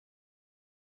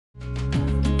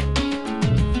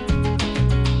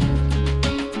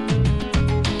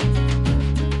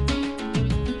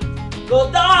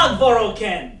God dag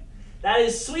voroken. That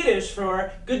is Swedish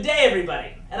for good day,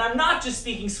 everybody. And I'm not just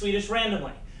speaking Swedish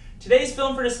randomly. Today's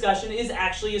film for discussion is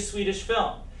actually a Swedish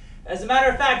film. As a matter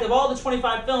of fact, of all the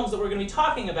 25 films that we're going to be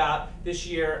talking about this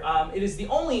year, it is the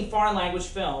only foreign language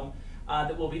film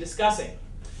that we'll be discussing.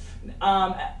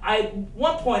 At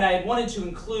one point, I had wanted to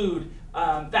include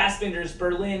Fassbinder's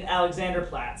Berlin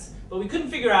Alexanderplatz, but we couldn't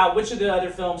figure out which of the other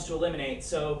films to eliminate,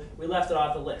 so we left it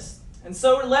off the list. And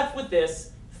so we're left with this,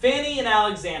 Fanny and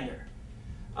Alexander.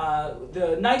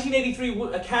 The 1983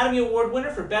 Academy Award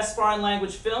winner for Best Foreign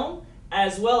Language Film,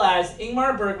 as well as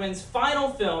Ingmar Bergman's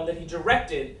final film that he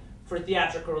directed for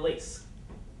theatrical release.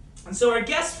 And so our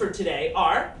guests for today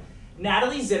are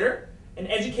Natalie Zitter, an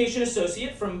education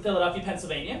associate from Philadelphia,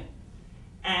 Pennsylvania,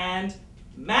 and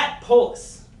Matt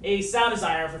Polis, a sound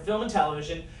designer for film and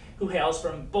television who hails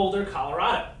from Boulder,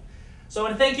 Colorado. So I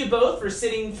want to thank you both for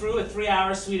sitting through a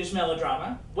 3-hour Swedish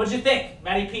melodrama. What did you think?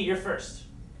 Matty P., you're first.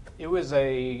 It was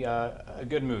a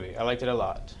good movie. I liked it a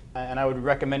lot. And I would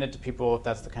recommend it to people if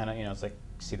that's the kind of, it's like,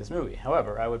 see this movie.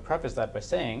 However, I would preface that by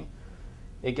saying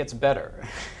it gets better.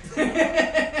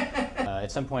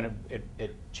 At some point,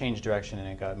 it changed direction and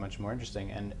it got much more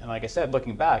interesting. And like I said,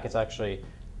 looking back, it's actually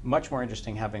much more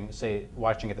interesting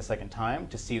watching it the second time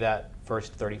to see that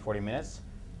first 30, 40 minutes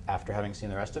after having seen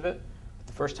the rest of it. But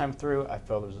the first time through,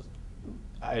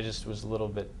 I just was a little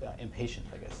bit impatient,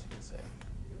 I guess you could say.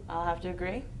 I'll have to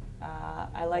agree.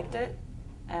 I liked it,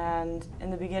 and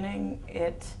in the beginning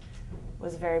it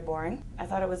was very boring. I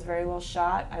thought it was very well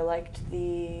shot. I liked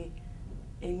the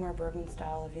Ingmar Bergman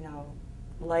style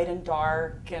of, light and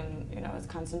dark, and, his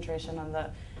concentration on the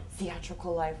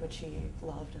theatrical life, which he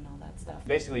loved, and all that stuff.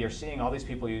 Basically, you're seeing all these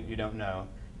people you don't know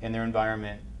in their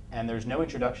environment, and there's no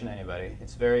introduction to anybody.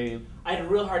 It's very... I had a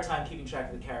real hard time keeping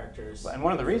track of the characters. And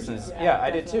one of the reasons,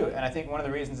 I did too, and I think one of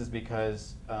the reasons is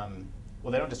because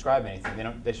well, they don't describe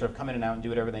anything. They sort of come in and out and do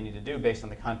whatever they need to do based on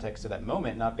the context of that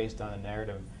moment, not based on a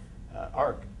narrative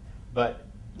arc. But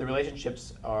the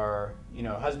relationships are,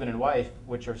 husband and wife,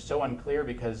 which are so unclear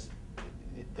because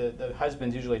the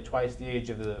husband's usually twice the age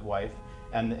of the wife,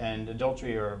 and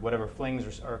adultery or whatever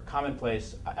flings are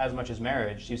commonplace as much as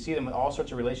marriage. You see them with all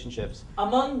sorts of relationships.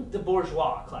 Among the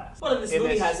bourgeois class. Well, this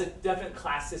movie has a definite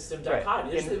class system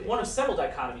dichotomy. Right. There's one of several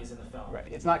dichotomies in the film. Right.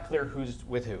 It's not clear who's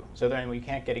with who. So then we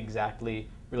can't get exactly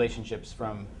relationships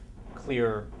from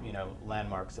clear,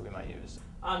 landmarks that we might use.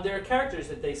 There are characters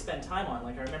that they spend time on.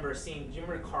 Like I remember seeing, do you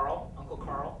remember Carl, Uncle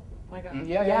Carl? Oh my God.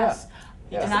 Yes.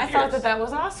 And I thought that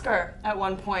was Oscar at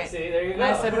one point. See, there you go. And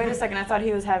I said, wait a second, I thought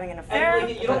he was having an affair. And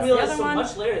you don't realize so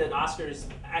much later that Oscar's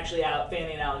actually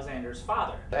Fanny and Alexander's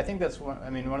father. I think that's one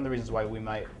of the reasons why we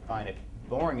might find it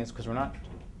boring is because we're not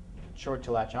sure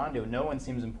to latch onto. No one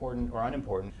seems important or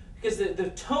unimportant. Because the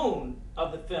tone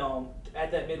of the film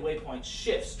at that midway point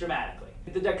shifts dramatically.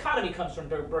 The dichotomy comes from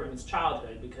Bergman's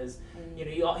childhood because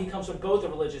he comes from both a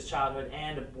religious childhood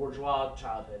and a bourgeois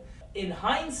childhood. In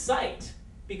hindsight,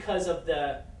 because of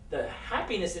the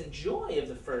happiness and joy of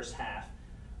the first half,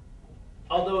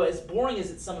 although as boring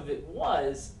as some of it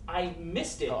was, I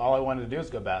missed it. All I wanted to do was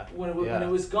go back. When it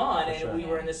was gone and sure. we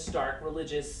were in this stark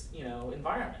religious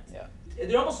environment. Yeah.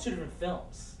 They're almost two different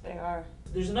films. They are.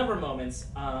 There's a number of moments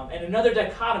and another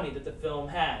dichotomy that the film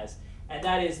has, and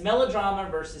that is melodrama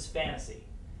versus fantasy.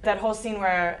 That whole scene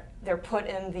where they're put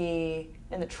in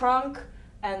the trunk,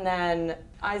 and then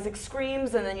Isaac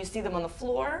screams, and then you see them on the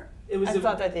floor. I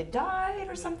thought that they died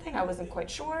or something. I wasn't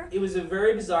quite sure. It was a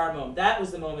very bizarre moment. That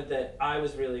was the moment that I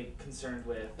was really concerned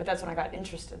with. But that's when I got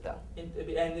interested, though.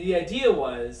 And the idea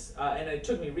was, and it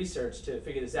took me research to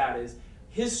figure this out, is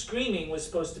his screaming was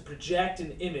supposed to project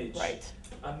an image, right,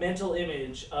 a mental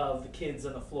image of the kids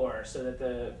on the floor, so that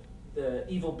the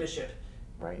evil bishop,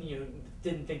 right,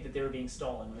 didn't think that they were being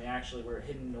stolen when they actually were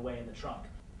hidden away in the trunk.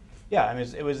 Yeah, I mean,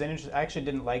 it was an interesting. I actually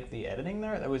didn't like the editing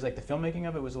there. It was like the filmmaking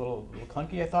of it was a little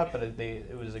clunky, I thought, but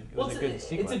it was a good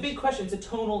sequence. It's a big question. It's a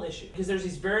tonal issue because there's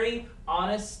these very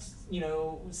honest,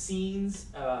 scenes,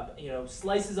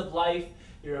 slices of life.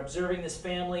 You're observing this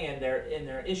family and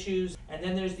their issues, and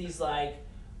then there's these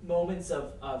moments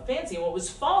of fancy. And what was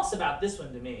false about this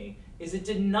one to me is it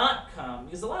did not come,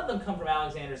 because a lot of them come from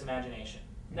Alexander's imagination.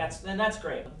 That's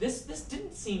great. This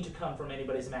didn't seem to come from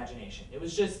anybody's imagination. It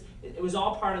was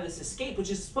all part of this escape, which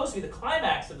is supposed to be the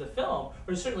climax of the film,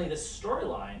 or certainly the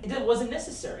storyline. It wasn't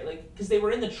necessary, because they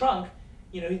were in the trunk.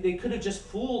 They could have just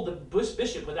fooled the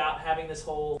bishop without having this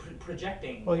whole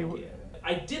projecting idea.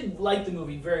 I did like the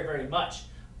movie very, very much,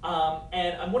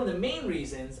 and one of the main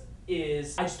reasons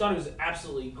is I just thought it was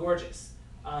absolutely gorgeous.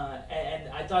 And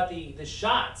I thought the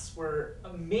shots were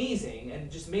amazing and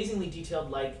just amazingly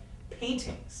detailed, like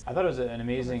paintings. I thought it was an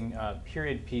amazing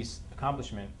period piece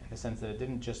accomplishment in the sense that it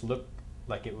didn't just look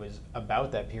like it was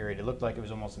about that period. It looked like it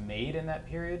was almost made in that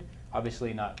period.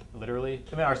 Obviously not literally.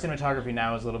 I mean, our cinematography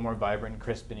now is a little more vibrant and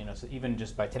crisp, and you know, so even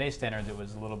just by today's standards, it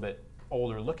was a little bit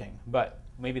older looking. But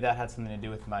maybe that had something to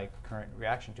do with my current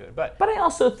reaction to it. But I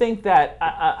also think that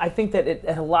I think that it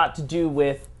had a lot to do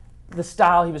with the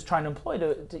style he was trying to employ.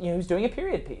 He was doing a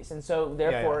period piece, and so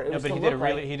therefore it was. But he did it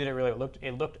really.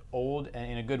 It looked old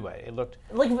and in a good way. It looked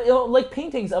like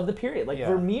paintings of the period, like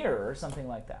Vermeer or something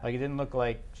like that. Like it didn't look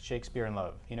like Shakespeare in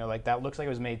Love. You know, like that looks like it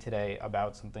was made today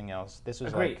about something else. This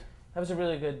was Agreed. That was a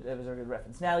really good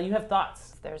reference. Natalie, you have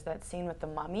thoughts? There's that scene with the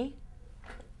mummy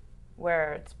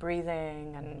where it's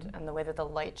breathing and the way that the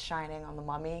light's shining on the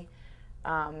mummy.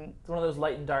 It's one of those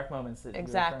light and dark moments that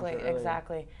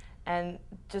exactly. And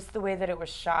just the way that it was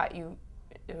shot,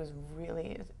 it was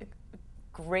really a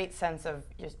great sense of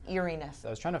just eeriness. I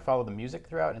was trying to follow the music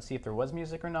throughout and see if there was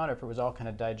music or not, or if it was all kind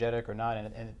of diegetic or not.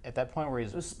 And at that point where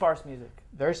it was sparse music.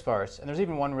 Very sparse. And there's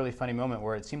even one really funny moment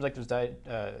where it seems like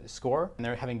there's score, and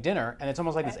they're having dinner, and it's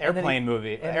almost like this airplane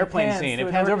movie, an airplane scene.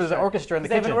 It pans over, there's an orchestra in the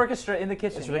kitchen. They have an orchestra in the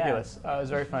kitchen. It's ridiculous. It was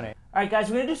very funny. All right, guys,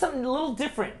 we're going to do something a little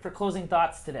different for closing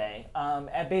thoughts today,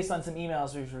 based on some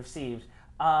emails we've received.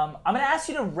 I'm going to ask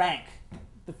you to rank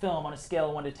the film on a scale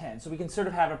of 1 to 10, so we can sort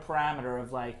of have a parameter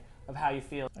of how you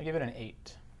feel. I give it an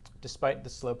 8. Despite the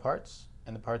slow parts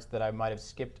and the parts that I might have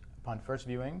skipped upon first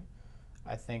viewing,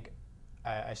 I think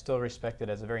I still respect it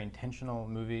as a very intentional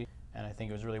movie, and I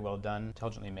think it was really well done,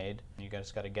 intelligently made. You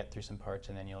guys got to get through some parts,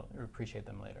 and then you'll appreciate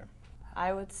them later.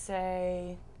 I would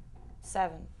say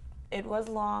 7. It was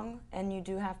long, and you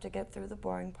do have to get through the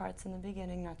boring parts in the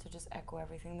beginning, not to just echo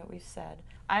everything that we've said.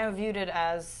 I viewed it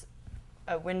as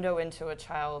a window into a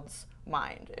child's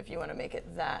mind, if you want to make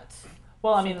it that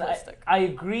well, I mean, simplistic. I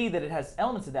agree that it has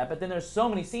elements of that, but then there's so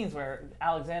many scenes where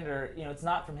Alexander, it's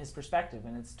not from his perspective,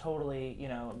 and it's totally,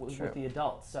 with the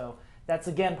adults. So that's,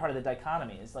 again, part of the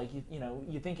dichotomy. It's like,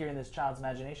 you think you're in this child's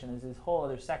imagination. There's these whole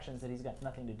other sections that he's got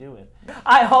nothing to do with.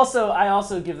 I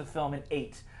also give the film an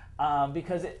 8.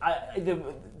 Because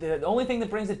the only thing that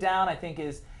brings it down, I think,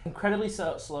 is incredibly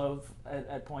slow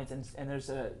at points, and there's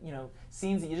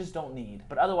scenes that you just don't need.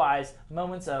 But otherwise,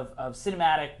 moments of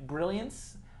cinematic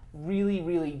brilliance, really,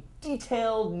 really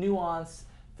detailed, nuanced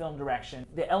film direction.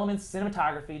 The elements,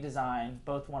 cinematography, design,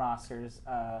 both won Oscars,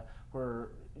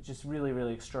 were just really,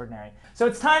 really extraordinary. So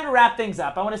it's time to wrap things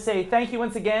up. I want to say thank you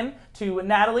once again to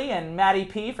Natalie and Maddie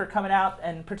P for coming out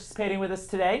and participating with us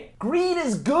today. Greed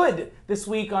is Good this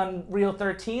week on Reel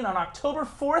 13 on October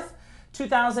 4th,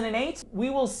 2008. We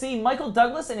will see Michael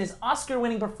Douglas in his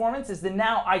Oscar-winning performance as the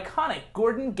now iconic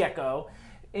Gordon Gekko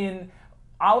in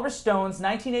Oliver Stone's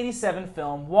 1987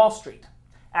 film Wall Street.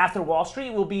 After Wall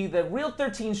Street will be the Reel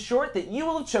 13 short that you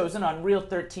will have chosen on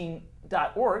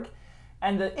reel13.org.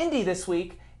 And the indie this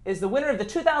week is the winner of the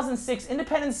 2006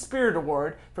 Independent Spirit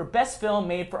Award for Best Film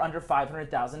Made for Under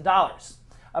 $500,000.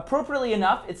 Appropriately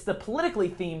enough, it's the politically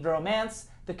themed romance,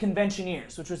 The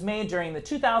Conventioneers, which was made during the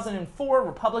 2004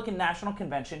 Republican National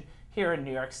Convention here in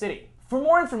New York City. For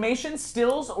more information,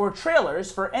 stills, or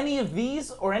trailers for any of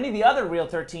these or any of the other Reel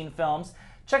 13 films,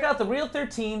 check out the Reel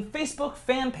 13 Facebook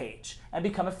fan page and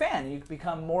become a fan. You can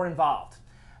become more involved.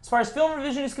 As far as Film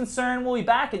Revision is concerned, we'll be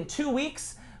back in 2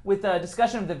 weeks with a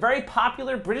discussion of the very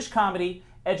popular British comedy,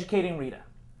 Educating Rita.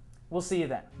 We'll see you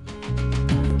then.